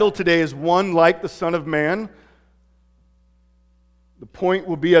Today is one like the Son of Man. The point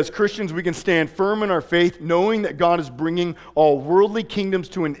will be, as Christians, we can stand firm in our faith, knowing that God is bringing all worldly kingdoms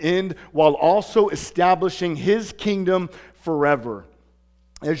to an end while also establishing His kingdom forever.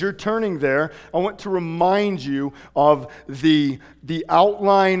 As you're turning there, I want to remind you of the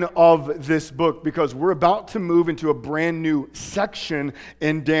outline of this book, because we're about to move into a brand new section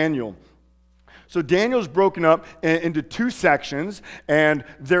in Daniel. So Daniel's broken up into two sections, and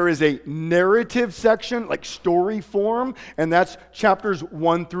there is a narrative section, like story form, and that's chapters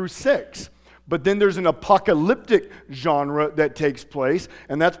 1 through 6. But then there's an apocalyptic genre that takes place,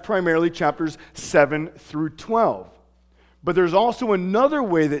 and that's primarily chapters 7 through 12. But there's also another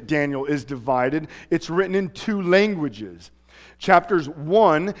way that Daniel is divided. It's written in two languages. Chapters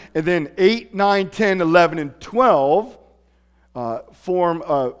 1, and then 8, 9, 10, 11, and 12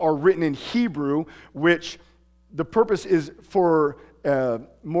 are written in Hebrew, which the purpose is for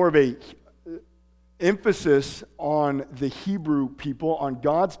more of a emphasis on the Hebrew people, on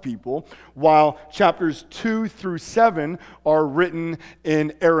God's people, while chapters 2 through 7 are written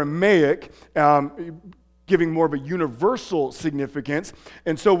in Aramaic, giving more of a universal significance.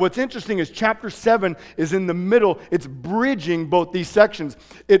 And so what's interesting is chapter 7 is in the middle. It's bridging both these sections.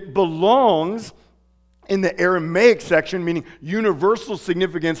 It belongs in the Aramaic section, meaning universal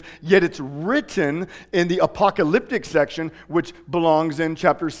significance, yet it's written in the apocalyptic section, which belongs in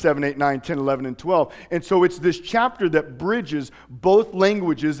chapters 7, 8, 9, 10, 11, and 12. And so it's this chapter that bridges both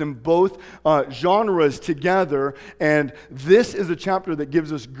languages and both genres together, and this is a chapter that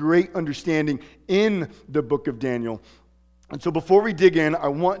gives us great understanding in the book of Daniel. And so before we dig in, I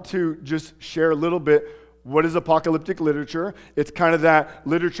want to just share a little bit. What is apocalyptic literature? It's kind of that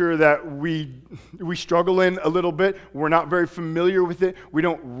literature that we struggle in a little bit. We're not very familiar with it. We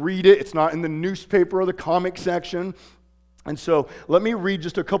don't read it. It's not in the newspaper or the comic section. And so let me read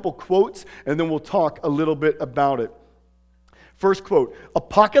just a couple quotes, and then we'll talk a little bit about it. First quote,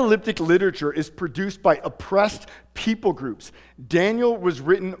 apocalyptic literature is produced by oppressed people groups. Daniel was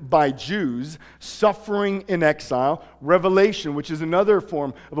written by Jews suffering in exile. Revelation, which is another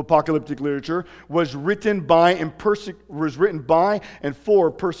form of apocalyptic literature, was written by and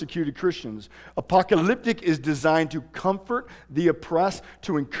for persecuted Christians. Apocalyptic is designed to comfort the oppressed,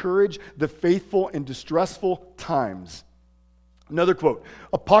 to encourage the faithful in distressful times. Another quote,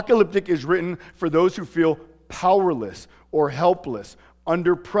 apocalyptic is written for those who feel powerless or helpless,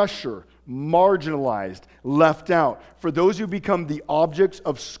 under pressure, marginalized, left out, for those who become the objects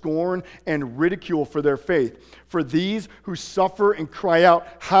of scorn and ridicule for their faith, for these who suffer and cry out,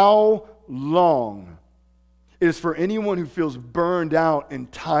 how long? It is for anyone who feels burned out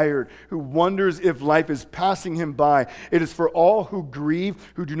and tired, who wonders if life is passing him by. It is for all who grieve,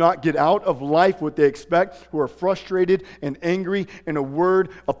 who do not get out of life what they expect, who are frustrated and angry. In a word,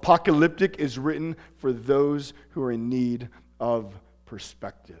 apocalyptic is written for those who are in need of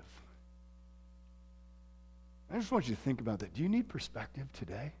perspective. I just want you to think about that. Do you need perspective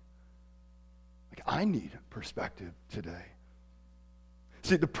today? Like, I need perspective today.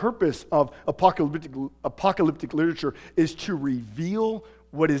 See, the purpose of apocalyptic literature is to reveal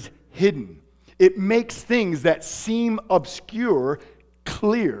what is hidden. It makes things that seem obscure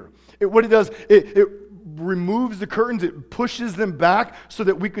clear. What it does, it removes the curtains, it pushes them back so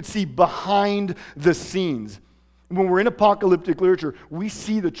that we could see behind the scenes. When we're in apocalyptic literature, we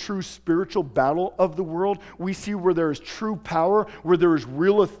see the true spiritual battle of the world. We see where there is true power, where there is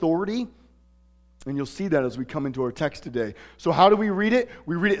real authority. And you'll see that as we come into our text today. So how do we read it?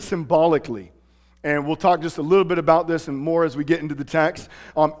 We read it symbolically. And we'll talk just a little bit about this and more as we get into the text.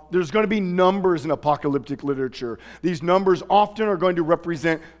 There's going to be numbers in apocalyptic literature. These numbers often are going to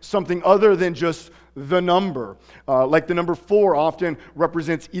represent something other than just the number. Like the number 4 often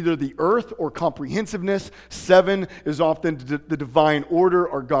represents either the earth or comprehensiveness. 7 is often the divine order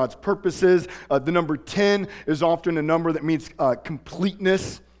or God's purposes. The number 10 is often a number that means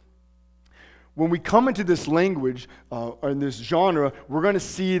completeness. When we come into this language, in this genre, we're going to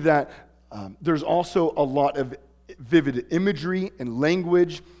see that there's also a lot of vivid imagery and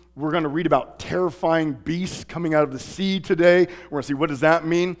language. We're going to read about terrifying beasts coming out of the sea today. We're going to see, what does that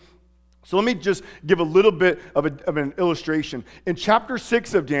mean? So let me just give a little bit of an illustration. In chapter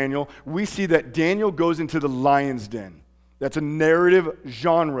 6 of Daniel, we see that Daniel goes into the lion's den. That's a narrative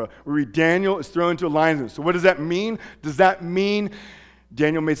genre. We read Daniel is thrown into a lion's den. So what does that mean? Does that mean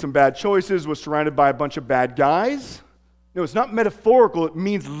Daniel made some bad choices, was surrounded by a bunch of bad guys? No, it's not metaphorical. It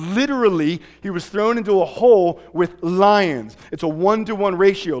means literally he was thrown into a hole with lions. It's a 1-to-1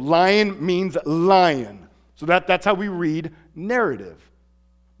 ratio. Lion means lion. So that's how we read narrative.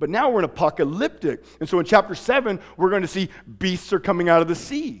 But now we're in apocalyptic. And so in chapter 7, we're going to see beasts are coming out of the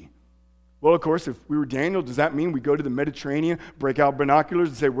sea. Well, of course, if we were Daniel, does that mean we go to the Mediterranean, break out binoculars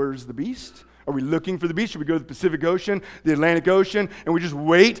and say, where's the beast? Are we looking for the beast? Should we go to the Pacific Ocean, the Atlantic Ocean, and we just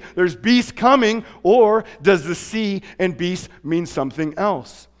wait? There's beasts coming. Or does the sea and beast mean something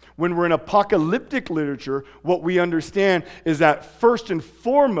else? When we're in apocalyptic literature, what we understand is that first and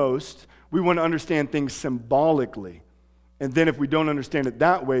foremost, we want to understand things symbolically. And then if we don't understand it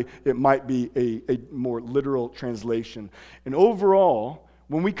that way, it might be a more literal translation. And overall,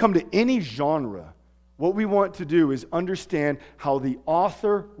 when we come to any genre, what we want to do is understand how the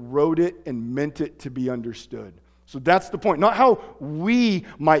author wrote it and meant it to be understood. So that's the point. Not how we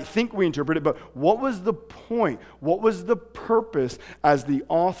might think we interpret it, but what was the point? What was the purpose as the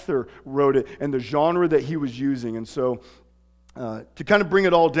author wrote it and the genre that he was using? And so to kind of bring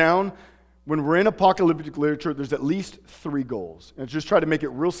it all down, when we're in apocalyptic literature, there's at least 3 goals. And just try to make it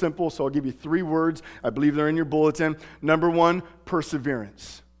real simple, so I'll give you 3 words. I believe they're in your bulletin. Number 1,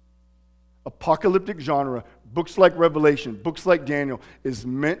 perseverance. Apocalyptic genre, books like Revelation, books like Daniel, is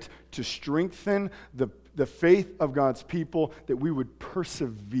meant to strengthen the faith of God's people, that we would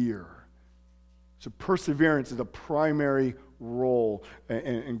persevere. So perseverance is a primary role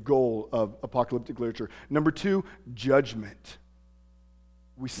and goal of apocalyptic literature. Number 2, judgment.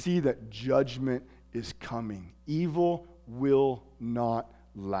 We see that judgment is coming. Evil will not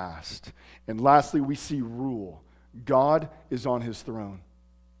last. And lastly, we see rule. God is on his throne.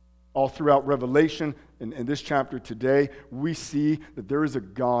 All throughout Revelation and in this chapter today, we see that there is a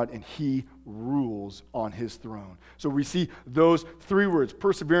God and he rules on his throne. So we see those 3 words,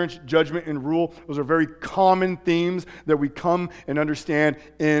 perseverance, judgment, and rule. Those are very common themes that we come and understand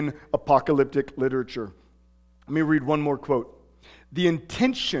in apocalyptic literature. Let me read one more quote. The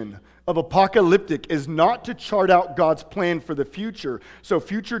intention of apocalyptic is not to chart out God's plan for the future so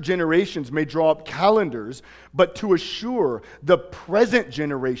future generations may draw up calendars, but to assure the present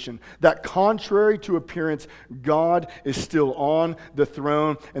generation that contrary to appearance, God is still on the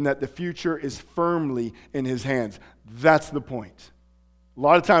throne and that the future is firmly in his hands. That's the point. A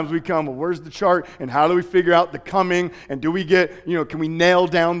lot of times we come, well, where's the chart and how do we figure out the coming and do we get, can we nail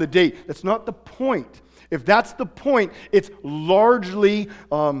down the date? That's not the point. If that's the point, it's largely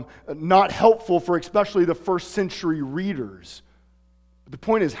not helpful for especially the first century readers. The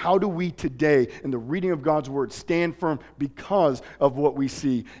point is, how do we today, in the reading of God's Word, stand firm because of what we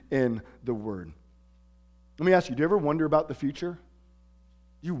see in the Word? Let me ask you, do you ever wonder about the future?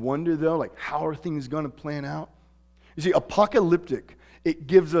 Do you wonder, though, how are things going to plan out? You see, apocalyptic, it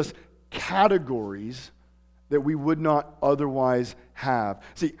gives us categories that we would not otherwise have.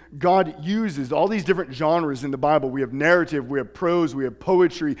 See, God uses all these different genres in the Bible. We have narrative, we have prose, we have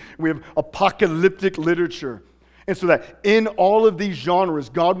poetry, we have apocalyptic literature. And so that in all of these genres,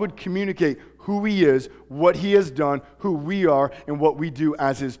 God would communicate who he is, what he has done, who we are, and what we do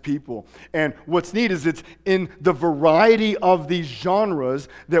as his people. And what's neat is it's in the variety of these genres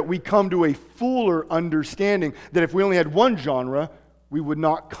that we come to a fuller understanding that if we only had one genre, we would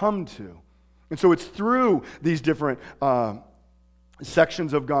not come to. And so it's through these different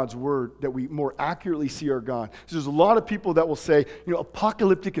sections of God's Word that we more accurately see our God. So there's a lot of people that will say,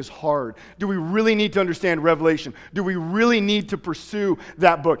 apocalyptic is hard. Do we really need to understand Revelation? Do we really need to pursue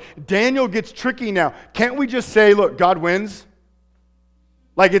that book? Daniel gets tricky now. Can't we just say, look, God wins?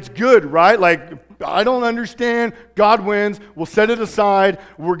 It's good, right? I don't understand. God wins. We'll set it aside.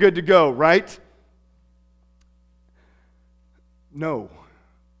 We're good to go, right? No.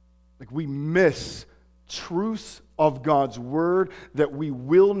 We miss truths of God's Word that we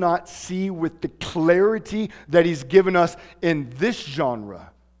will not see with the clarity that he's given us in this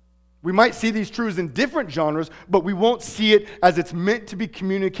genre. We might see these truths in different genres, but we won't see it as it's meant to be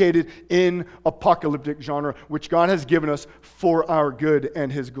communicated in apocalyptic genre, which God has given us for our good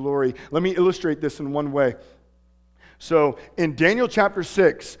and his glory. Let me illustrate this in one way. So in Daniel chapter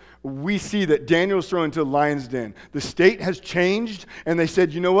 6, we see that Daniel's thrown into the lion's den. The state has changed, and they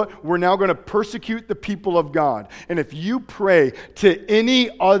said, you know what? We're now going to persecute the people of God. And if you pray to any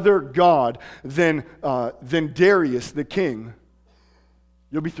other god than Darius, the king,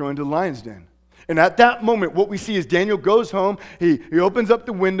 you'll be thrown into the lion's den. And at that moment, what we see is Daniel goes home, he opens up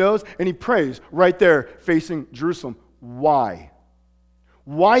the windows, and he prays right there facing Jerusalem. Why?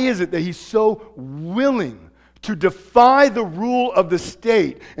 Why is it that he's so willing to defy the rule of the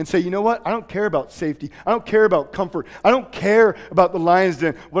state and say, you know what? I don't care about safety. I don't care about comfort. I don't care about the lion's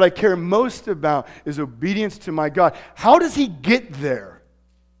den. What I care most about is obedience to my God. How does he get there?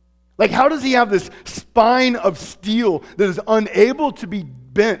 How does he have this spine of steel that is unable to be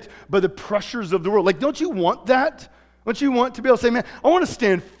bent by the pressures of the world? Don't you want that? Don't you want to be able to say, man, I want to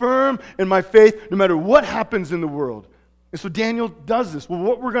stand firm in my faith no matter what happens in the world? And so Daniel does this. Well,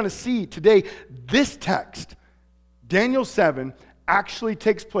 what we're going to see today, this text, Daniel 7, actually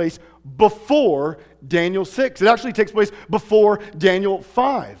takes place before Daniel 6. It actually takes place before Daniel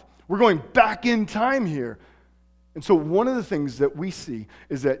 5. We're going back in time here. And so one of the things that we see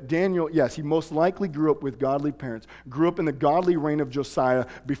is that Daniel, yes, he most likely grew up with godly parents, grew up in the godly reign of Josiah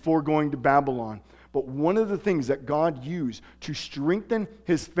before going to Babylon. But one of the things that God used to strengthen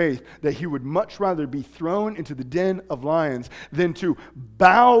his faith, that he would much rather be thrown into the den of lions than to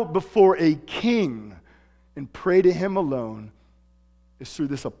bow before a king and pray to him alone, is through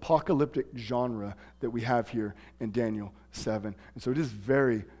this apocalyptic genre that we have here in Daniel 7. And so it is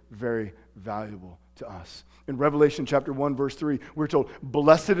very, very valuable to us. In Revelation chapter 1, verse 3, we're told,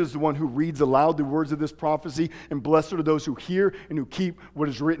 blessed is the one who reads aloud the words of this prophecy, and blessed are those who hear and who keep what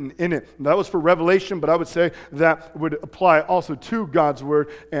is written in it. And that was for Revelation, but I would say that would apply also to God's word,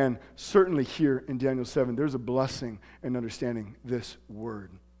 and certainly here in Daniel 7, there's a blessing in understanding this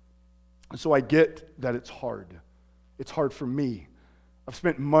word. And so I get that it's hard. It's hard for me. I've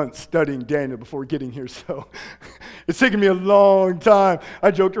spent months studying Daniel before getting here, so it's taken me a long time. I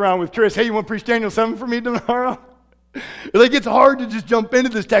joked around with Chris, hey, you want to preach Daniel 7 for me tomorrow? Like, it's hard to just jump into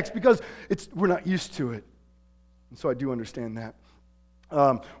this text because we're not used to it. And so I do understand that.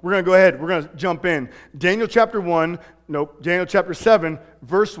 We're going to go ahead. We're going to jump in. Daniel chapter 7,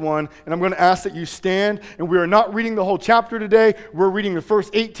 verse 1. And I'm going to ask that you stand. And we are not reading the whole chapter today. We're reading the first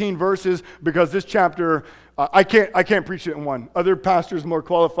 18 verses because this chapter, I can't preach it in one. Other pastors more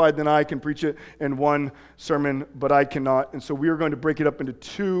qualified than I can preach it in one sermon, but I cannot. And so we are going to break it up into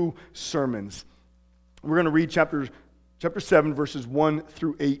two sermons. We're going to read chapter 7, verses 1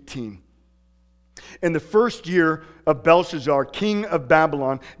 through 18. In the first year of Belshazzar, king of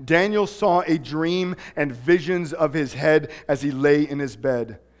Babylon, Daniel saw a dream and visions of his head as he lay in his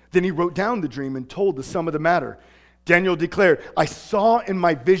bed. Then he wrote down the dream and told the sum of the matter. Daniel declared, I saw in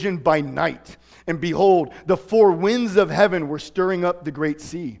my vision by night, and behold, the four winds of heaven were stirring up the great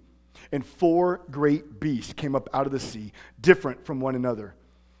sea. And four great beasts came up out of the sea, different from one another.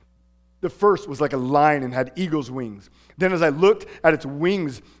 The first was like a lion and had eagle's wings. Then as I looked at its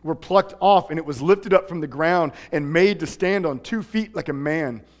wings were plucked off, and it was lifted up from the ground and made to stand on 2 feet like a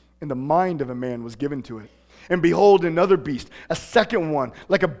man, and the mind of a man was given to it. And behold, another beast, a second one,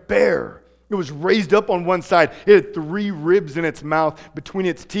 like a bear. It was raised up on one side. It had 3 ribs in its mouth between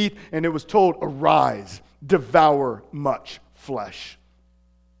its teeth, and it was told, arise, devour much flesh.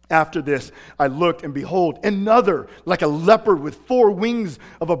 After this, I looked, and behold, another, like a leopard with 4 wings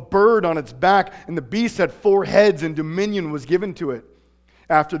of a bird on its back, and the beast had 4 heads, and dominion was given to it.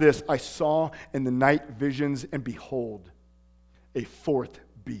 After this, I saw in the night visions, and behold, a 4th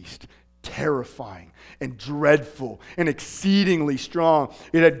beast, terrifying and dreadful and exceedingly strong.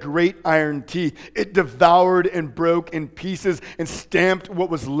 It had great iron teeth. It devoured and broke in pieces and stamped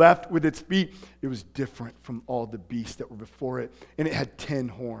what was left with its feet. It was different from all the beasts that were before it, and it had 10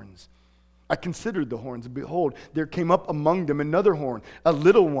 horns. I considered the horns, and behold, there came up among them another horn, a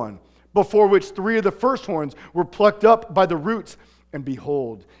little one, before which 3 of the first horns were plucked up by the roots. And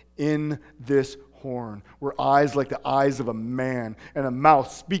behold, in this horn were eyes like the eyes of a man, and a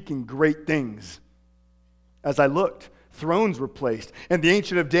mouth speaking great things. As I looked, thrones were placed, and the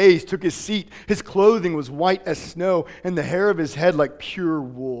Ancient of Days took his seat. His clothing was white as snow, and the hair of his head like pure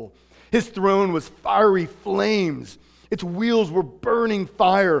wool. His throne was fiery flames. Its wheels were burning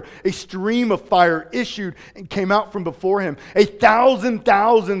fire. A stream of fire issued and came out from before him.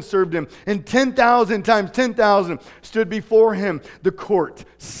 1,000,000 served him, and 10,000 times 10,000 stood before him. The court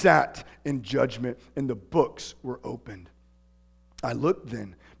sat in judgment, and the books were opened. I looked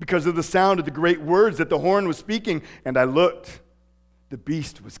then, because of the sound of the great words that the horn was speaking, and I looked. The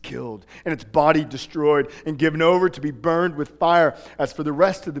beast was killed, and its body destroyed, and given over to be burned with fire. As for the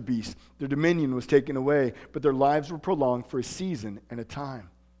rest of the beasts, their dominion was taken away, but their lives were prolonged for a season and a time.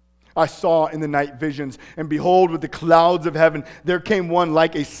 I saw in the night visions, and behold, with the clouds of heaven, there came one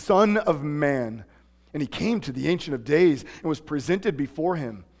like a son of man. And he came to the Ancient of Days, and was presented before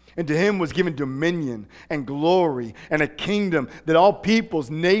him. And to him was given dominion and glory and a kingdom, that all peoples,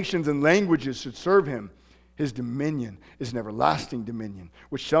 nations, and languages should serve him. His dominion is an everlasting dominion,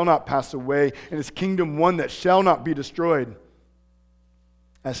 which shall not pass away, and his kingdom one that shall not be destroyed.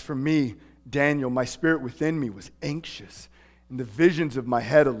 As for me, Daniel, my spirit within me was anxious, and the visions of my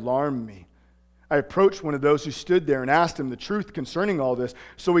head alarmed me. I approached one of those who stood there and asked him the truth concerning all this.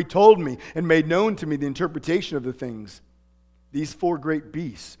 So he told me and made known to me the interpretation of the things. These 4 great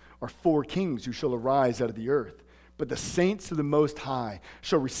beasts are 4 kings who shall arise out of the earth. but the saints of the Most High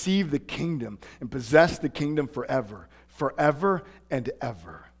shall receive the kingdom and possess the kingdom forever, forever and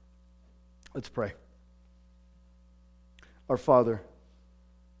ever. Let's pray. Our Father,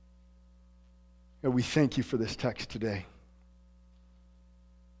 God, we thank you for this text today.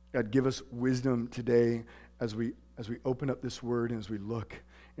 God, give us wisdom today as we open up this word and as we look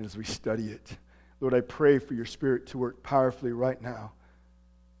and as we study it. Lord, I pray for your Spirit to work powerfully right now,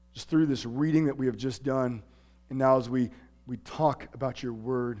 just through this reading that we have just done, and now as we talk about your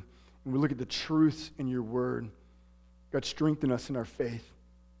word and we look at the truths in your word. God, strengthen us in our faith.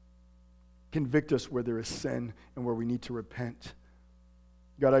 Convict us where there is sin and where we need to repent.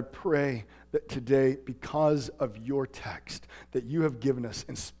 God, I pray that today, because of your text that you have given us,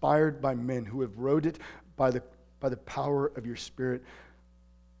 inspired by men who have wrote it by the power of your Spirit,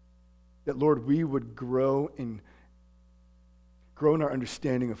 that, Lord, we would grow in our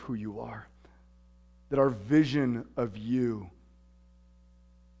understanding of who you are, that our vision of you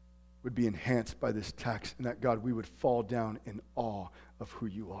would be enhanced by this text, and that, God, we would fall down in awe of who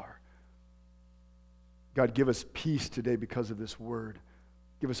you are. God, give us peace today because of this word.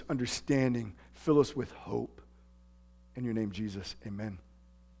 Give us understanding. Fill us with hope. In your name, Jesus, amen.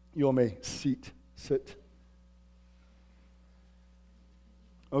 You all may sit.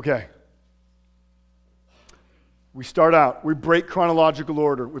 Okay. We start out. We break chronological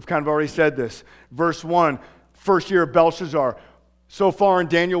order. We've kind of already said this. Verse 1, first year of Belshazzar. So far in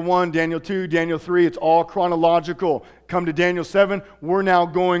Daniel 1, Daniel 2, Daniel 3, it's all chronological. Come to Daniel 7, we're now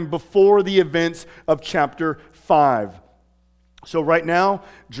going before the events of chapter 5. So right now,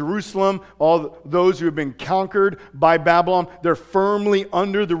 Jerusalem, all those who have been conquered by Babylon, they're firmly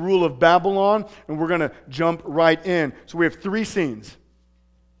under the rule of Babylon, and we're going to jump right in. So we have three scenes.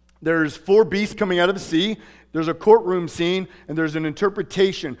 There's 4 beasts coming out of the sea. There's a courtroom scene, and there's an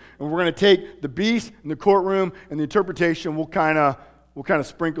interpretation. And we're going to take the beast and the courtroom and the interpretation. We'll kind of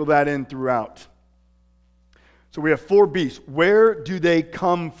sprinkle that in throughout. So we have 4 beasts. Where do they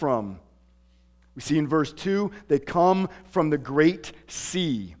come from? We see in verse 2, they come from the Great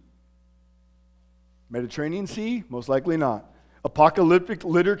Sea. Mediterranean Sea? Most likely not. Apocalyptic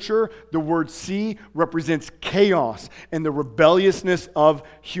literature, the word sea represents chaos and the rebelliousness of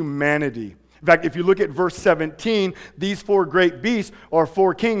humanity. In fact, if you look at verse 17, these 4 great beasts are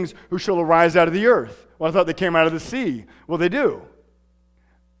 4 kings who shall arise out of the earth. Well, I thought they came out of the sea. Well, they do.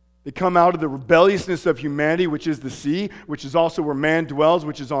 They come out of the rebelliousness of humanity, which is the sea, which is also where man dwells,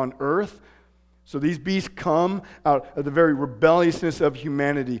 which is on earth. So these beasts come out of the very rebelliousness of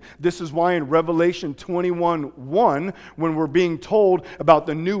humanity. This is why in Revelation 21:1, when we're being told about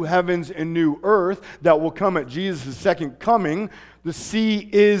the new heavens and new earth that will come at Jesus' second coming, the sea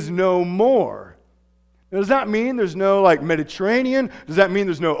is no more. Now, does that mean there's no Mediterranean? Does that mean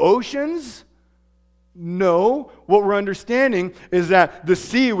there's no oceans? No. What we're understanding is that the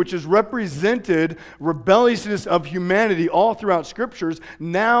sea, which has represented rebelliousness of humanity all throughout scriptures,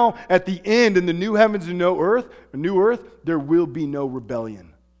 now at the end in the new heavens and new earth, there will be no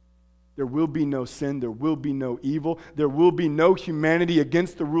rebellion. There will be no sin. There will be no evil. There will be no humanity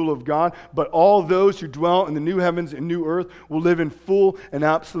against the rule of God, but all those who dwell in the new heavens and new earth will live in full and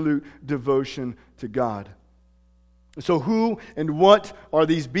absolute devotion to God. So who and what are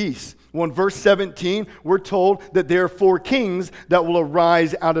these beasts? Well, in verse 17, we're told that there are 4 kings that will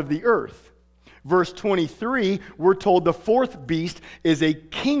arise out of the earth. Verse 23, we're told the 4th beast is a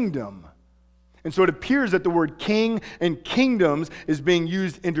kingdom. And so it appears that the word king and kingdoms is being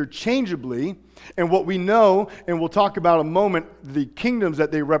used interchangeably. And what we know, and we'll talk about in a moment, the kingdoms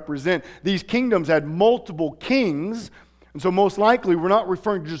that they represent, these kingdoms had multiple kings. And so most likely, we're not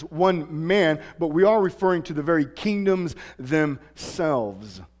referring to just one man, but we are referring to the very kingdoms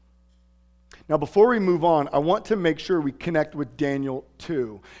themselves. Now, before we move on, I want to make sure we connect with Daniel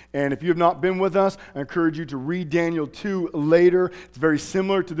 2. And if you have not been with us, I encourage you to read Daniel 2 later. It's very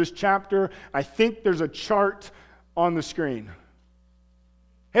similar to this chapter. I think there's a chart on the screen.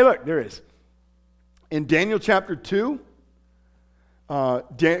 Hey, look, there is. In Daniel chapter 2,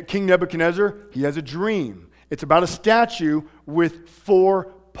 King Nebuchadnezzar, he has a dream. It's about a statue with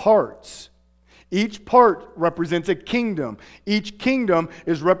 4 parts. Each part represents a kingdom. Each kingdom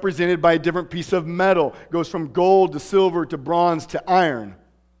is represented by a different piece of metal. It goes from gold to silver to bronze to iron.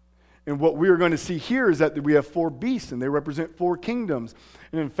 And what we are going to see here is that we have 4 beasts, and they represent 4 kingdoms.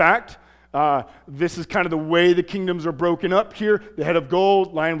 And in fact, this is kind of the way the kingdoms are broken up here. The head of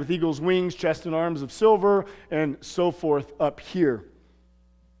gold, lion with eagle's wings, chest and arms of silver, and so forth up here.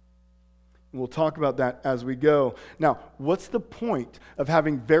 And we'll talk about that as we go. Now, what's the point of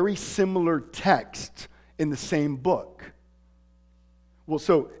having very similar text in the same book? Well,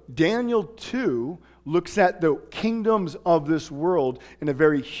 so Daniel 2 looks at the kingdoms of this world in a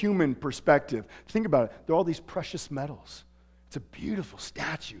very human perspective. Think about it. There are all these precious metals. It's a beautiful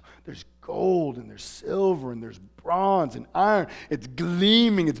statue. There's gold and there's silver and there's bronze and iron. It's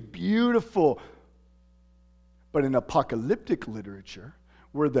gleaming. It's beautiful. But in apocalyptic literature,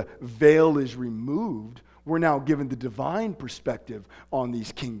 where the veil is removed, we're now given the divine perspective on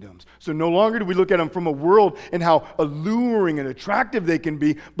these kingdoms. So no longer do we look at them from a world and how alluring and attractive they can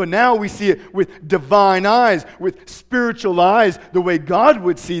be, but now we see it with divine eyes, with spiritual eyes, the way God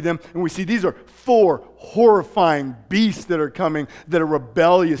would see them. And we see these are 4 horrifying beasts that are coming that are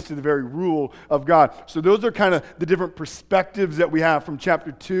rebellious to the very rule of God. So those are kind of the different perspectives that we have from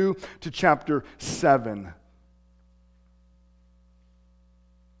chapter 2 to chapter 7.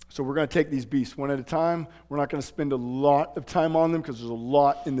 So we're going to take these beasts one at a time. We're not going to spend a lot of time on them because there's a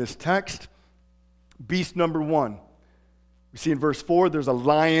lot in this text. Beast number 1. We see in verse 4, there's a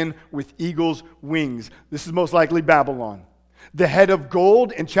lion with eagle's wings. This is most likely Babylon. The head of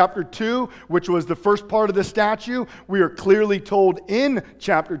gold in chapter 2, which was the first part of the statue, we are clearly told in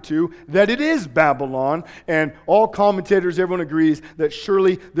chapter 2 that it is Babylon. And all commentators, everyone agrees that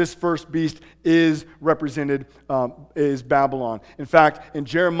surely this first beast is represented, is Babylon. In fact, in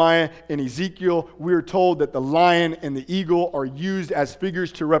Jeremiah and Ezekiel, we are told that the lion and the eagle are used as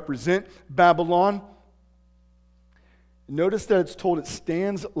figures to represent Babylon. Notice that it's told it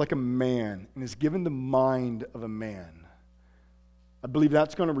stands like a man and is given the mind of a man. I believe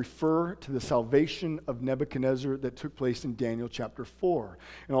that's going to refer to the salvation of Nebuchadnezzar that took place in Daniel chapter 4.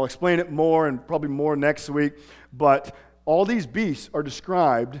 And I'll explain it more and probably more next week. But all these beasts are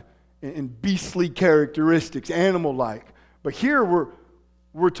described in beastly characteristics, animal-like. But here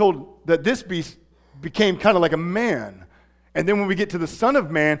we're told that this beast became kind of like a man. And then when we get to the Son of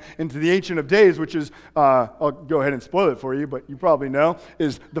Man and to the Ancient of Days, which is, I'll go ahead and spoil it for you, but you probably know,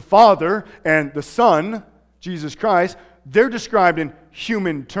 is the Father and the Son, Jesus Christ. They're described in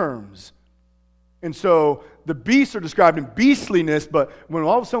human terms. And so the beasts are described in beastliness, but when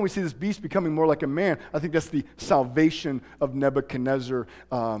all of a sudden we see this beast becoming more like a man, I think that's the salvation of Nebuchadnezzar.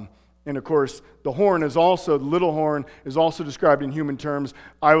 And of course, the horn is also, the little horn is also described in human terms.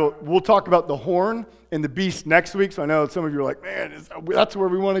 We'll talk about the horn and the beast next week, so I know some of you are like, man, that's where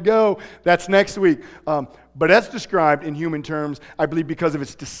we want to go. That's next week. But that's described in human terms, I believe, because of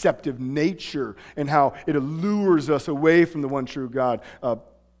its deceptive nature and how it allures us away from the one true God.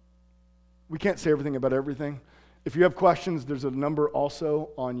 We can't say everything about everything. If you have questions, there's a number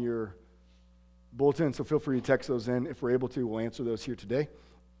also on your bulletin, so feel free to text those in. If we're able to, we'll answer those here today.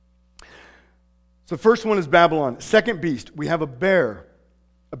 So first one is Babylon. Second beast, we have a bear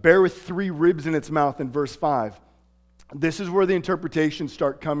with 3 ribs in its mouth in verse 5. This is where the interpretations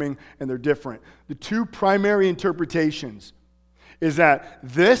start coming, and they're different. The 2 primary interpretations is that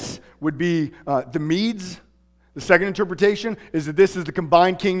this would be the Medes. The second interpretation is that this is the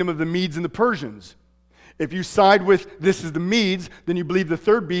combined kingdom of the Medes and the Persians. If you side with this is the Medes, then you believe the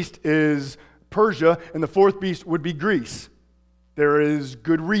third beast is Persia, and the fourth beast would be Greece. There is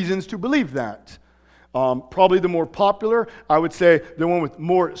good reasons to believe that. Probably the more popular, I would say the one with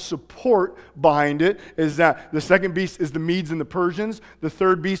more support behind it, is that the second beast is the Medes and the Persians. The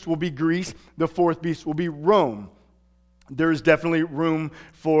third beast will be Greece. The fourth beast will be Rome. There is definitely room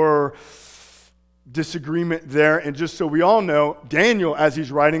for disagreement there. And just so we all know, Daniel, as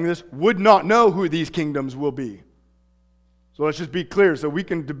he's writing this, would not know who these kingdoms will be. So let's just be clear so we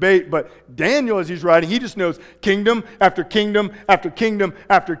can debate. But Daniel, as he's writing, he just knows kingdom after kingdom after kingdom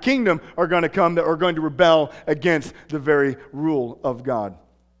after kingdom are going to come that are going to rebel against the very rule of God.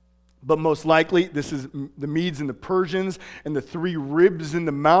 But most likely, this is the Medes and the Persians and the 3 ribs in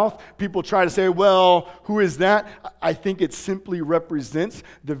the mouth. People try to say, well, who is that? I think it simply represents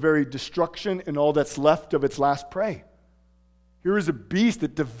the very destruction and all that's left of its last prey. Here is a beast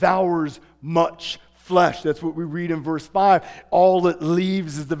that devours much flesh. That's what we read in verse 5. All it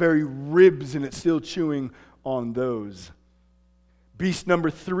leaves is the very ribs, and it's still chewing on those. Beast number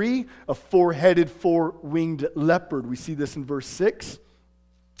 3, a 4-headed, 4-winged leopard. We see this in verse 6.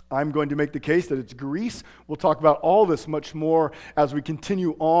 I'm going to make the case that it's Greece. We'll talk about all this much more as we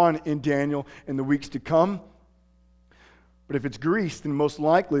continue on in Daniel in the weeks to come. But if it's Greece, then most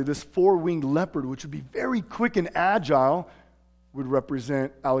likely this 4-winged leopard, which would be very quick and agile, would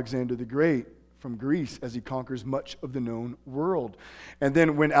represent Alexander the Great from Greece as he conquers much of the known world. And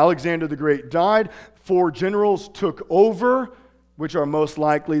then when Alexander the Great died, 4 generals took over, which are most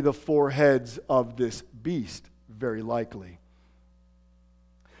likely the 4 heads of this beast, very likely.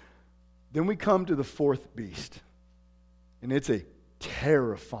 Then we come to the 4th beast, and it's a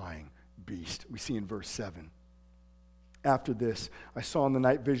terrifying beast we see in verse 7. After this, I saw in the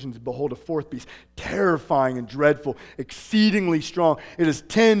night visions, behold, a fourth beast, terrifying and dreadful, exceedingly strong. It has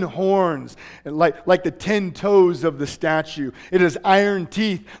 10 horns, and like the 10 toes of the statue. It has iron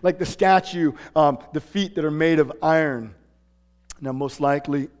teeth, like the statue, the feet that are made of iron. Now, most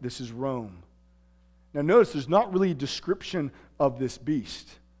likely, this is Rome. Now, notice there's not really a description of this beast.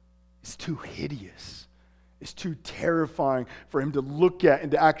 It's too hideous. It's too terrifying for him to look at and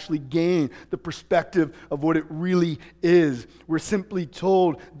to actually gain the perspective of what it really is. We're simply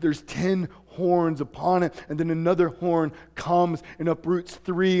told there's 10 horns upon it, and then another horn comes and uproots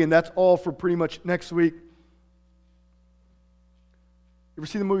 3, and that's all for pretty much next week. You ever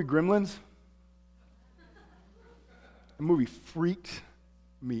see the movie Gremlins? The movie freaked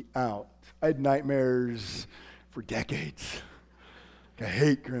me out. I had nightmares for decades. I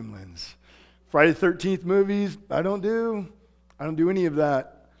hate Gremlins. Friday the 13th movies, I don't do any of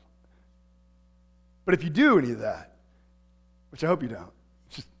that. But if you do any of that, which I hope you don't,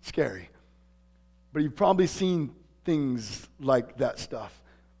 it's just scary. But you've probably seen things like that stuff.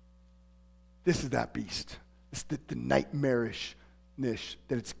 This is that beast. It's the nightmarishness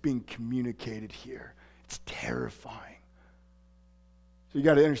that it's being communicated here. It's terrifying. So you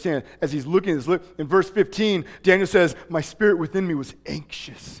got to understand, as he's looking at this, look, in verse 15, Daniel says, my spirit within me was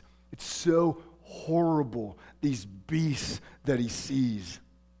anxious. It's so horrible, these beasts that he sees.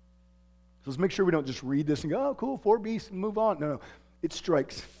 So let's make sure we don't just read this and go, oh, cool, 4 beasts, and move on. No. It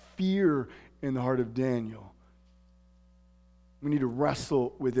strikes fear in the heart of Daniel. We need to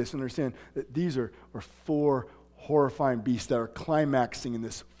wrestle with this and understand that these are 4 horrifying beasts that are climaxing in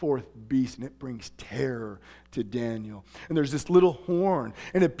this 4th beast, and it brings terror to Daniel. And there's this little horn,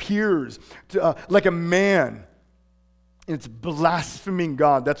 and it appears to, like a man. And it's blaspheming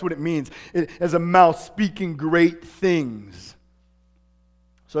God. That's what it means. It has a mouth speaking great things.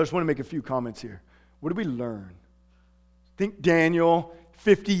 So I just want to make a few comments here. What do we learn? Think Daniel,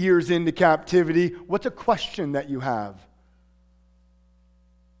 50 years into captivity. What's a question that you have?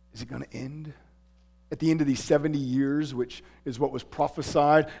 Is it going to end? At the end of these 70 years, which is what was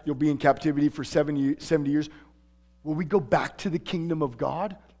prophesied, you'll be in captivity for 70 years. Will we go back to the kingdom of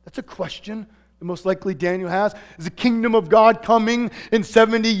God? That's a question. The most likely Daniel has. Is the kingdom of God coming in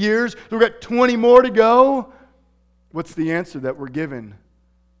 70 years? We've got 20 more to go. What's the answer that we're given?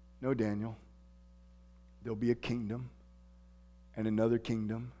 No, Daniel. There'll be a kingdom, and another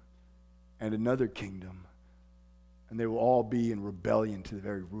kingdom, and another kingdom. And they will all be in rebellion to the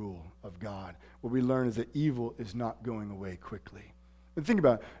very rule of God. What we learn is that evil is not going away quickly. And think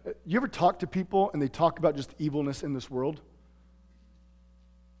about it. You ever talk to people and they talk about just evilness in this world?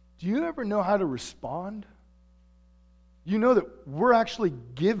 Do you ever know how to respond? You know that we're actually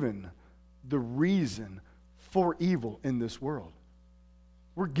given the reason for evil in this world.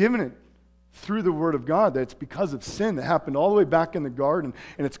 We're given it through the Word of God, that it's because of sin that happened all the way back in the garden,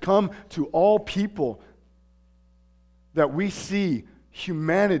 and it's come to all people that we see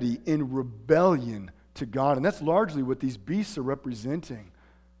humanity in rebellion to God. And that's largely what these beasts are representing.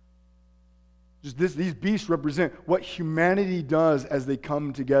 These beasts represent what humanity does as they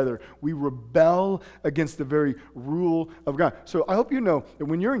come together. We rebel against the very rule of God. So I hope you know that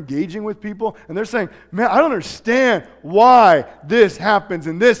when you're engaging with people and they're saying, man, I don't understand why this happens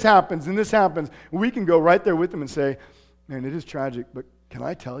and this happens and this happens, we can go right there with them and say, man, it is tragic, but can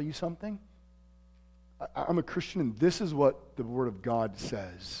I tell you something? I'm a Christian, and this is what the Word of God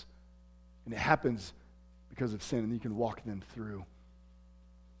says. And it happens because of sin, and you can walk them through.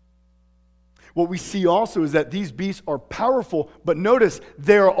 What we see also is that these beasts are powerful, but notice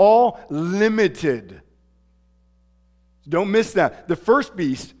they're all limited. Don't miss that. The first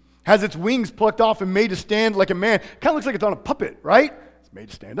beast has its wings plucked off and made to stand like a man. Kind of looks like it's on a puppet, right? It's made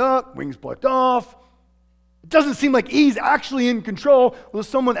to stand up, wings plucked off. It doesn't seem like he's actually in control, although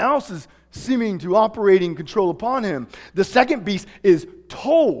someone else is seeming to operating control upon him. The second beast is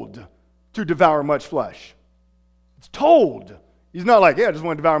told to devour much flesh. It's told. He's not like, yeah, I just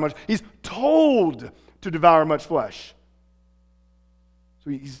want to devour much. He's told to devour much flesh.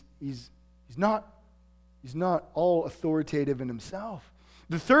 So he's not all authoritative in himself.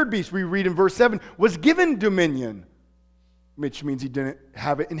 The third beast we read in verse 7 was given dominion, which means he didn't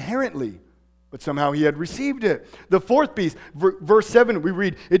have it inherently, but somehow he had received it. The fourth beast, verse 7, we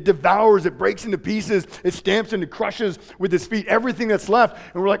read, it devours, it breaks into pieces, it stamps and it crushes with its feet everything that's left.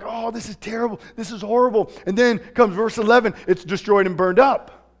 And we're like, oh, this is terrible, this is horrible. And then comes verse 11, it's destroyed and burned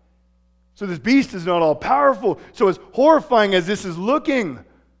up. So this beast is not all powerful. So as horrifying as this is looking,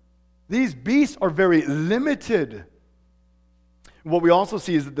 these beasts are very limited. What we also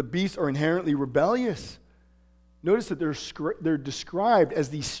see is that the beasts are inherently rebellious. Notice that they're described as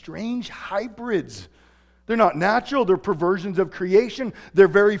these strange hybrids They're not natural. They're perversions of creation. Their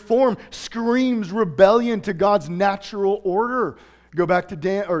very form screams rebellion to God's natural order. Go back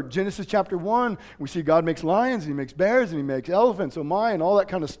to Genesis chapter 1. We see God makes lions, and he makes bears, and he makes elephants, and all that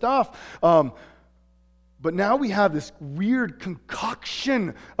kind of stuff. But now we have this weird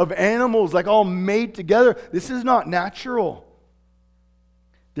concoction of animals like all made together. This is not natural.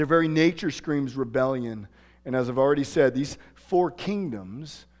 Their very nature screams rebellion. And as I've already said, these 4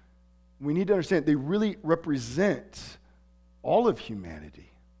 kingdoms, we need to understand they really represent all of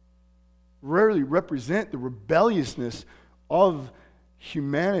humanity. Rarely represent the rebelliousness of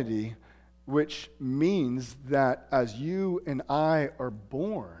humanity, which means that as you and I are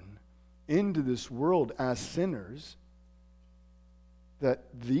born into this world as sinners, that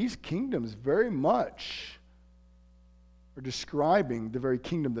these kingdoms very much are describing the very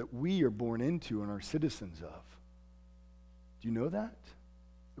kingdom that we are born into and are citizens of. Do you know that?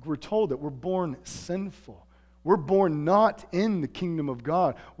 We're told that we're born sinful. We're born not in the kingdom of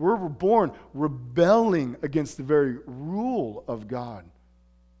God. We're born rebelling against the very rule of God.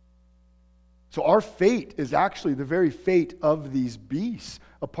 So our fate is actually the very fate of these beasts,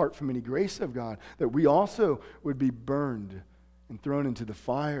 apart from any grace of God, that we also would be burned and thrown into the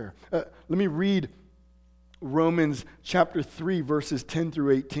fire. Let me read Romans chapter 3, verses 10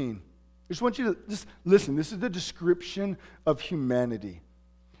 through 18. I just want you to just listen. This is the description of humanity.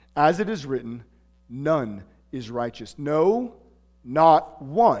 As it is written, none is righteous. No, not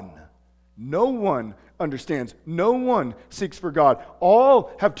one. No one understands. No one seeks for God.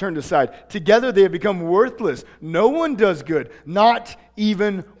 All have turned aside. Together they have become worthless. No one does good, not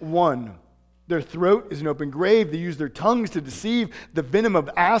even one. Their throat is an open grave. They use their tongues to deceive. The venom of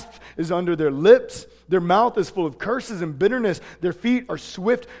asps is under their lips. Their mouth is full of curses and bitterness. Their feet are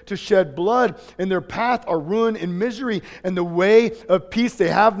swift to shed blood. In their path are ruin and misery. And the way of peace they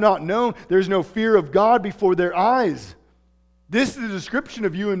have not known. There is no fear of God before their eyes. This is the description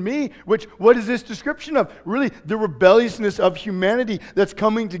of you and me. What is this description of? Really, the rebelliousness of humanity that's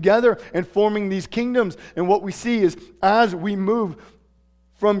coming together and forming these kingdoms. And what we see is as we move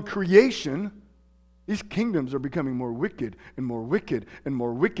from creation, these kingdoms are becoming more wicked and more wicked and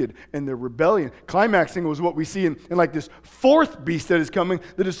more wicked, and their rebellion. Climaxing was what we see in like this 4th beast that is coming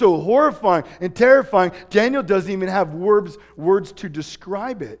that is so horrifying and terrifying. Daniel doesn't even have words to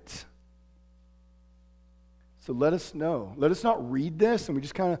describe it. So let us know. Let us not read this and we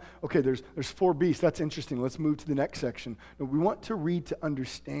just kind of, okay, there's 4 beasts. That's interesting. Let's move to the next section. No, we want to read to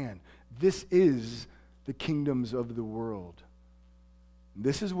understand. This is the kingdoms of the world.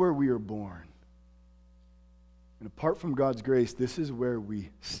 This is where we are born. And apart from God's grace, this is where we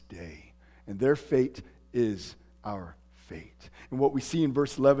stay. And their fate is our fate. And what we see in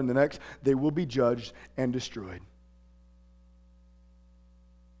verse 11, the next, they will be judged and destroyed.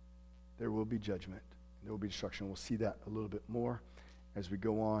 There will be judgment. There will be destruction. We'll see that a little bit more as we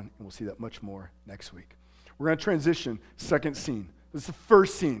go on, and we'll see that much more next week. We're going to transition, second scene. This is the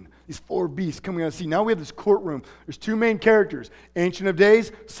first scene. These 4 beasts coming out of the sea. Now we have this courtroom. There's 2 main characters. Ancient of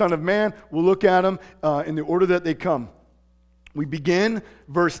Days, Son of Man. We'll look at them in the order that they come. We begin,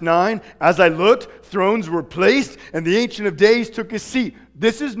 verse 9. As I looked, thrones were placed, and the Ancient of Days took his seat.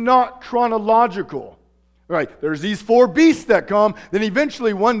 This is not chronological. Right, there's these 4 beasts that come. Then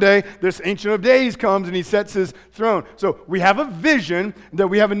eventually one day, this Ancient of Days comes and he sets his throne. So we have a vision, that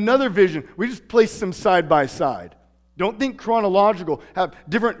we have another vision. We just place them side by side. Don't think chronological. Have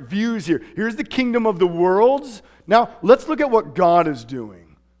different views here. Here's the kingdom of the worlds. Now, let's look at what God is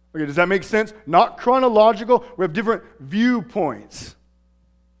doing. Okay, does that make sense? Not chronological. We have different viewpoints.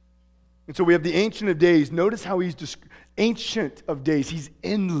 And so we have the Ancient of Days. Notice how he's Ancient of Days. He's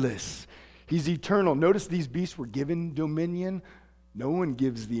endless. He's eternal. Notice these beasts were given dominion. No one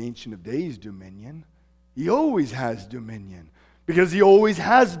gives the Ancient of Days dominion. He always has dominion because he always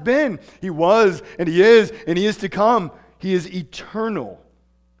has been. He was, and he is to come. He is eternal.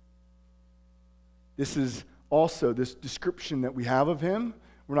 This is also, this description that we have of him,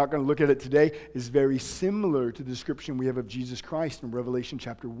 we're not going to look at it today, is very similar to the description we have of Jesus Christ in Revelation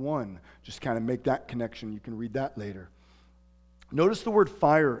chapter 1. Just kind of make that connection. You can read that later. Notice the word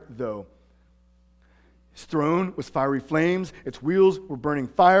fire, though. His throne was fiery flames. Its wheels were burning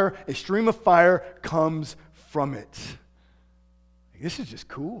fire. A stream of fire comes from it. This is just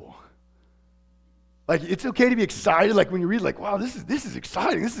cool. Like, it's okay to be excited. Like, when you read, like, wow, this is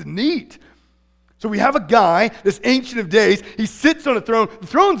exciting. This is neat. So we have a guy, this Ancient of Days. He sits on a throne. The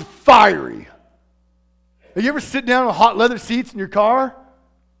throne's fiery. Have you ever sit down on hot leather seats in your car?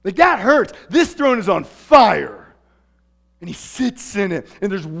 Like, that hurts. This throne is on fire. And he sits in it.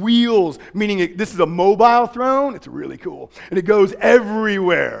 And there's wheels, meaning this is a mobile throne. It's really cool. And it goes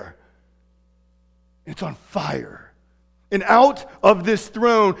everywhere. It's on fire. And out of this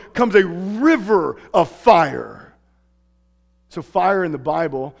throne comes a river of fire. So fire in the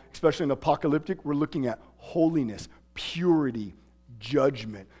Bible, especially in apocalyptic, we're looking at holiness, purity,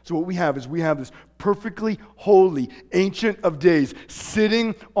 judgment. So what we have is this perfectly holy Ancient of Days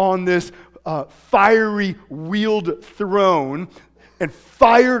sitting on this fiery wheeled throne, and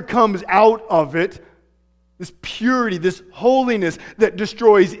fire comes out of it. This purity, this holiness that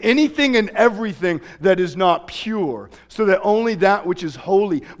destroys anything and everything that is not pure, so that only that which is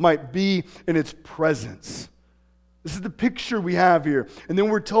holy might be in its presence. This is the picture we have here. And then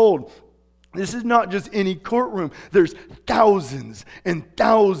we're told, this is not just any courtroom. There's thousands and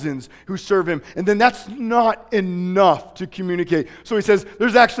thousands who serve him. And then that's not enough to communicate. So he says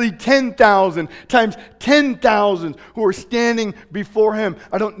there's actually 10,000 times 10,000 who are standing before him.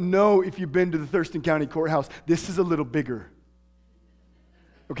 I don't know if you've been to the Thurston County Courthouse. This is a little bigger.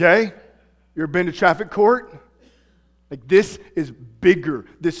 Okay? You ever been to traffic court? Like, this is bigger.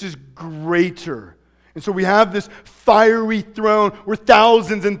 This is greater. And so we have this fiery throne where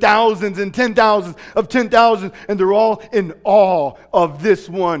thousands and thousands and 10,000s of 10,000, and they're all in awe of this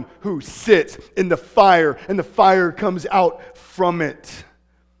one who sits in the fire, and the fire comes out from it.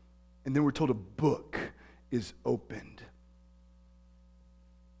 And then we're told a book is opened.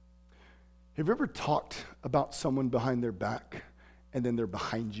 Have you ever talked about someone behind their back and then they're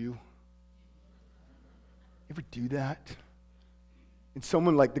behind you? You ever do that? And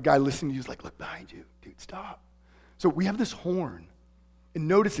someone, like the guy listening to you, is like, look behind you. Dude, stop. So we have this horn. And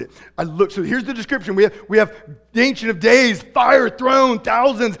notice it. So here's the description. We have the Ancient of Days, fire, throne,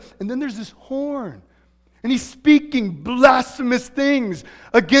 thousands. And then there's this horn. And he's speaking blasphemous things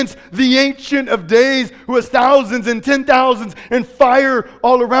against the Ancient of Days, who has thousands and 10,000s and fire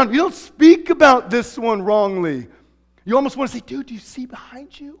all around. You don't speak about this one wrongly. You almost want to say, dude, do you see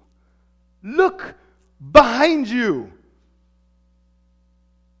behind you? Look behind you.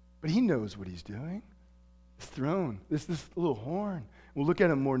 But he knows what he's doing. This throne, this little horn. We'll look at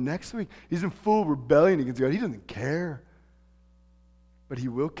him more next week. He's in full rebellion against God. He doesn't care. But he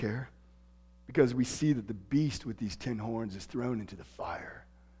will care, because we see that the beast with these 10 horns is thrown into the fire.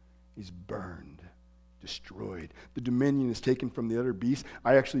 He's burned, destroyed. The dominion is taken from the other beasts.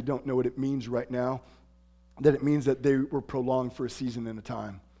 I actually don't know what it means right now. That it means that they were prolonged for a season and a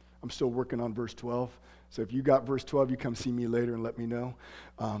time. I'm still working on verse 12. So if you got verse 12, you come see me later and let me know.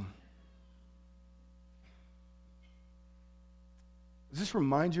 Does this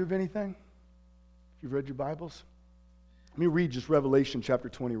remind you of anything? If you've read your Bibles? Let me read just Revelation chapter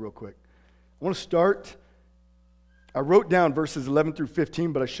 20 real quick. I want to start. I wrote down verses 11 through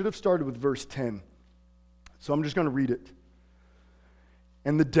 15, but I should have started with verse 10. So I'm just going to read it.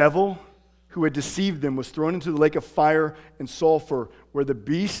 And the devil who had deceived them was thrown into the lake of fire and sulfur, where the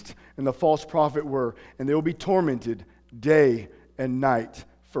beast and the false prophet were, and they will be tormented day and night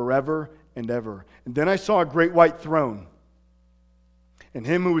forever and ever. And then I saw a great white throne, and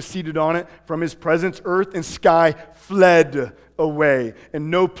him who was seated on it. From his presence earth and sky fled away,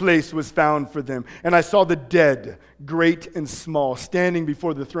 and no place was found for them. And I saw the dead, great and small, standing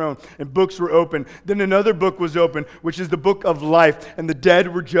before the throne, and books were opened. Then another book was opened, which is the book of life, and the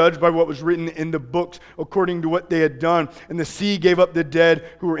dead were judged by what was written in the books, according to what they had done. And the sea gave up the dead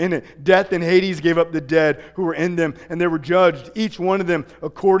who were in it. Death and Hades gave up the dead who were in them, and they were judged, each one of them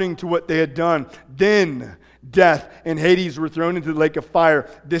according to what they had done. Then death and Hades were thrown into the lake of fire.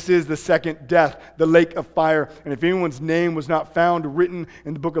 This is the second death, the lake of fire. And if anyone's name was not found written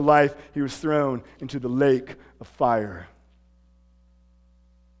in the book of life, he was thrown into the lake of fire.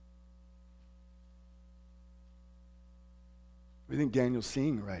 What do you think Daniel's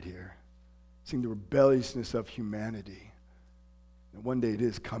seeing right here? Seeing the rebelliousness of humanity. And one day it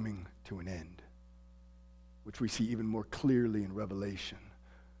is coming to an end, which we see even more clearly in Revelation.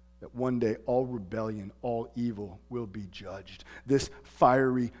 That one day all rebellion, all evil will be judged. This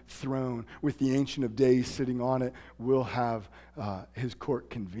fiery throne with the Ancient of Days sitting on it will have his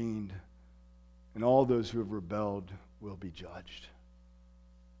court convened. And all those who have rebelled will be judged.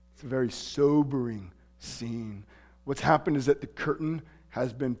 It's a very sobering scene. What's happened is that the curtain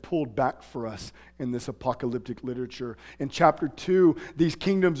has been pulled back for us in this apocalyptic literature. In chapter 2, these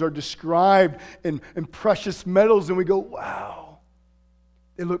kingdoms are described in precious metals, and we go, wow.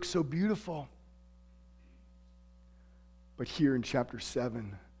 It looks so beautiful. But here in chapter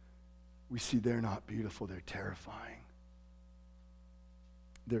 7, we see they're not beautiful, they're terrifying.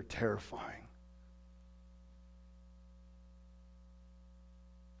 They're terrifying.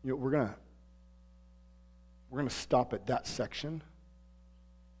 You know, we're gonna stop at that section.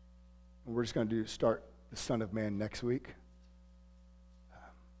 And we're just gonna start the Son of Man next week.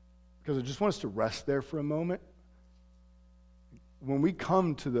 because I just want us to rest there for a moment. When we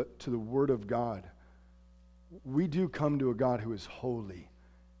come to the Word of God, we do come to a God who is holy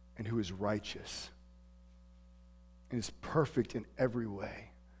and who is righteous and is perfect in every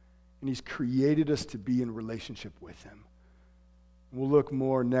way. And he's created us to be in relationship with him. We'll look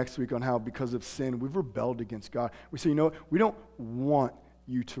more next week on how, because of sin, we've rebelled against God. We say, you know what? We don't want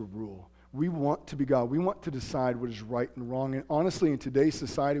you to rule. We want to be God. We want to decide what is right and wrong. And honestly, in today's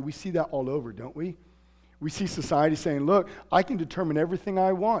society, we see that all over, don't we? We see society saying, look, I can determine everything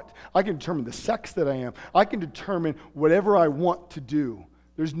I want. I can determine the sex that I am. I can determine whatever I want to do.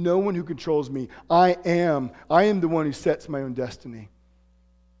 There's no one who controls me. I am the one who sets my own destiny.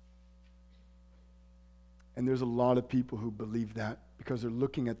 And there's a lot of people who believe that because they're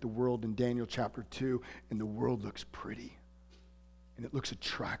looking at the world in Daniel chapter 2, and the world looks pretty, and it looks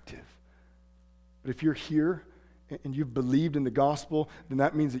attractive. But if you're here and you've believed in the gospel, then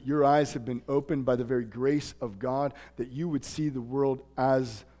that means that your eyes have been opened by the very grace of God, that you would see the world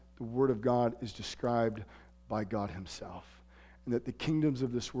as the Word of God is described by God himself. And that the kingdoms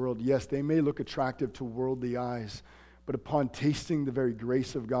of this world, yes, they may look attractive to worldly eyes, but upon tasting the very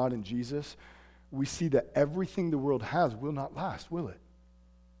grace of God in Jesus, we see that everything the world has will not last, will it?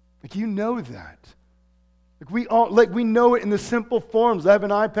 Like, you know that. We know it in the simple forms. I have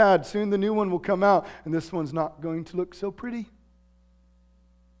an iPad. Soon the new one will come out, and this one's not going to look so pretty.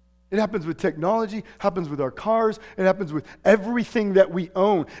 It happens with technology, happens with our cars, it happens with everything that we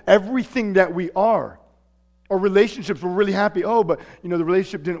own, everything that we are. Our relationships, we're really happy. Oh, but the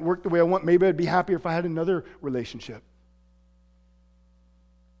relationship didn't work the way I want. Maybe I'd be happier if I had another relationship.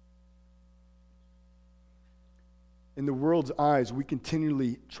 In the world's eyes, we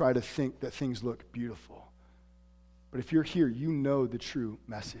continually try to think that things look beautiful. But if you're here, you know the true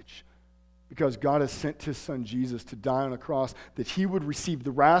message. Because God has sent his son Jesus to die on a cross, that he would receive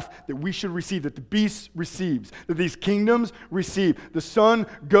the wrath that we should receive, that the beast receives, that these kingdoms receive. The son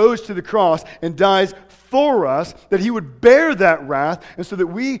goes to the cross and dies for us, that he would bear that wrath, and so that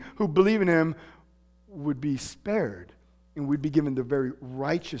we who believe in him would be spared, and we'd be given the very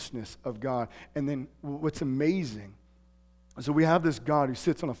righteousness of God. And then what's amazing, so we have this God who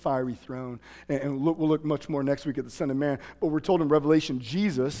sits on a fiery throne, and we'll look much more next week at the Son of Man, but we're told in Revelation,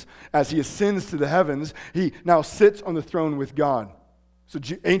 Jesus, as he ascends to the heavens, he now sits on the throne with God. So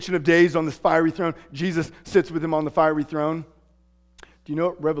Ancient of Days on this fiery throne, Jesus sits with him on the fiery throne. Do you know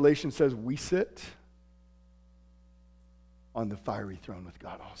what Revelation says? We sit on the fiery throne with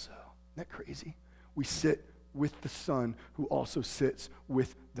God also. Isn't that crazy? We sit with the Son who also sits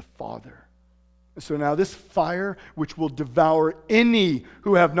with the Father. So now this fire, which will devour any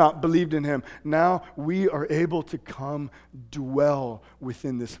who have not believed in him, now we are able to come dwell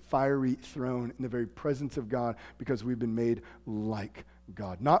within this fiery throne in the very presence of God, because we've been made like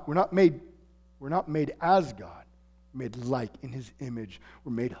God. We're not made as God, we're made like in his image.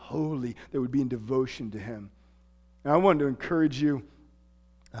 We're made holy, that would be in devotion to him. And I wanted to encourage you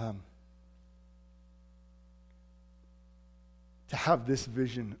to have this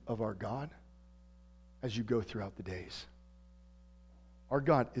vision of our God as you go throughout the days. Our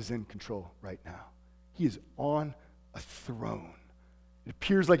God is in control right now. He is on a throne. It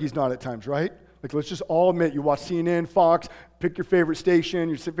appears like he's not at times, right? Like, let's just all admit, you watch CNN, Fox, pick your favorite station,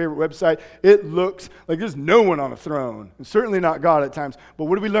 your favorite website. It looks like there's no one on a throne, and certainly not God at times. But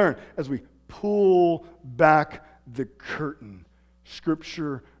what do we learn? As we pull back the curtain,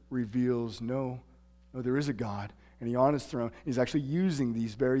 Scripture reveals, no, there is a God. And he on his throne is actually using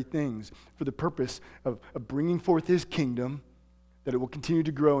these very things for the purpose of bringing forth his kingdom, that it will continue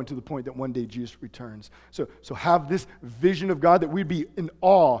to grow until the point that one day Jesus returns. So have this vision of God, that we'd be in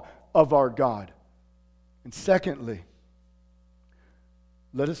awe of our God. And secondly,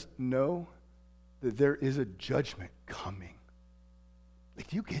 let us know that there is a judgment coming. Like,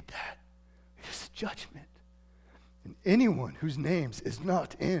 do you get that? There's judgment. And anyone whose names is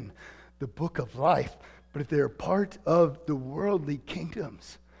not in the book of life, but if they're part of the worldly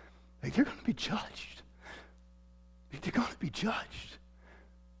kingdoms, like, they're going to be judged. They're going to be judged.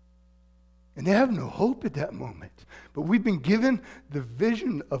 And they have no hope at that moment. But we've been given the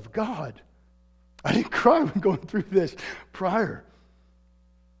vision of God. I didn't cry when going through this prior.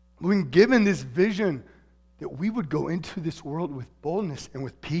 We've been given this vision that we would go into this world with boldness and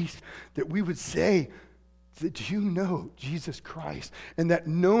with peace, that we would say, that you know Jesus Christ, and that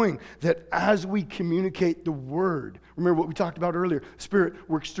knowing that as we communicate the Word, remember what we talked about earlier, Spirit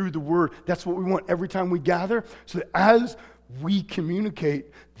works through the Word. That's what we want every time we gather, so that as we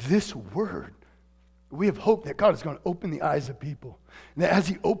communicate this Word, we have hope that God is going to open the eyes of people. And that as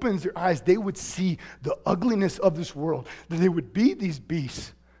he opens their eyes, they would see the ugliness of this world, that they would be these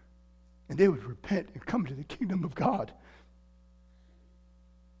beasts, and they would repent and come to the kingdom of God.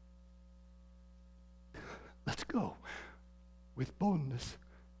 Let's go with boldness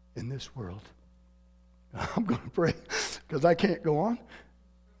in this world. I'm going to pray because I can't go on.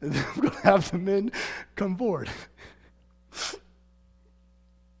 And then I'm going to have the men come forward.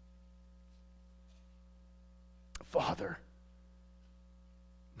 Father,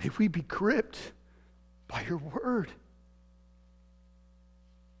 may we be gripped by your word.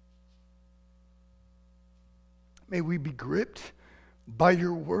 May we be gripped by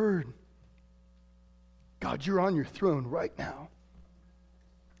your word. God, you're on your throne right now.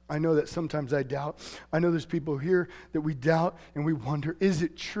 I know that sometimes I doubt. I know there's people here that we doubt and we wonder, is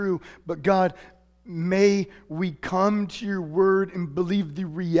it true? But God, may we come to your word and believe the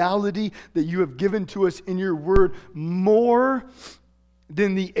reality that you have given to us in your word more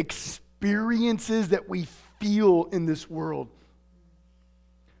than the experiences that we feel in this world.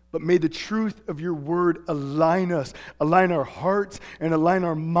 But may the truth of your word align us, align our hearts, and align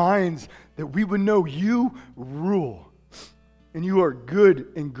our minds that we would know you rule. And you are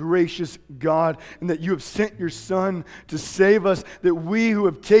good and gracious God, and that you have sent your Son to save us, that we who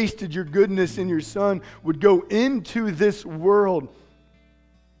have tasted your goodness in your Son would go into this world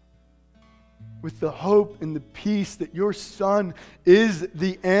with the hope and the peace that your Son is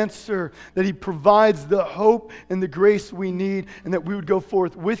the answer, that he provides the hope and the grace we need, and that we would go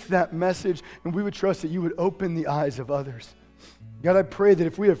forth with that message, and we would trust that you would open the eyes of others. God, I pray that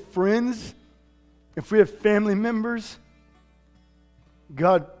if we have friends, if we have family members,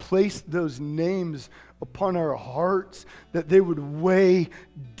 God, place those names upon our hearts, that they would weigh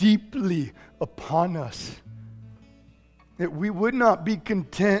deeply upon us. That we would not be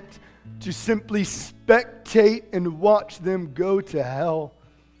content to simply spectate and watch them go to hell,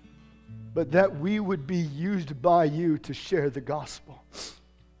 but that we would be used by you to share the gospel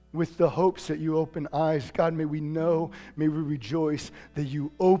with the hopes that you open eyes. God, may we know, may we rejoice that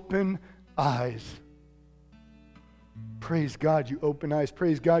you open eyes. Praise God, you open eyes.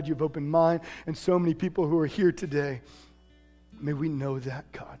 Praise God, you've opened mine, and so many people who are here today. May we know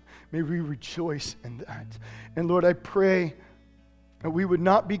that, God. May we rejoice in that. And Lord, I pray that we would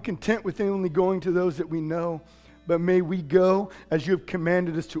not be content with only going to those that we know, but may we go as you have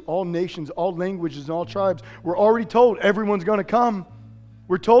commanded us to all nations, all languages, and all tribes. We're already told everyone's going to come.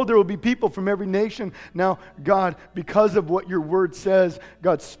 We're told there will be people from every nation. Now, God, because of what your word says,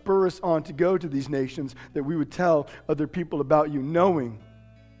 God, spur us on to go to these nations, that we would tell other people about you, knowing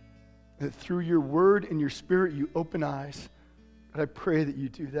that through your word and your spirit, you open eyes. And I pray that you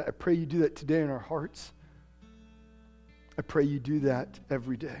do that. I pray you do that today in our hearts. I pray you do that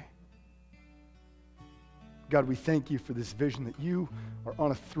every day. God, we thank you for this vision that you are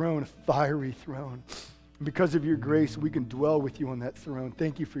on a throne, a fiery throne. And because of your grace, we can dwell with you on that throne.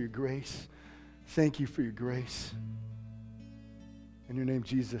 Thank you for your grace. Thank you for your grace. In your name,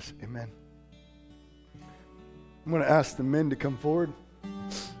 Jesus, amen. I'm going to ask the men to come forward.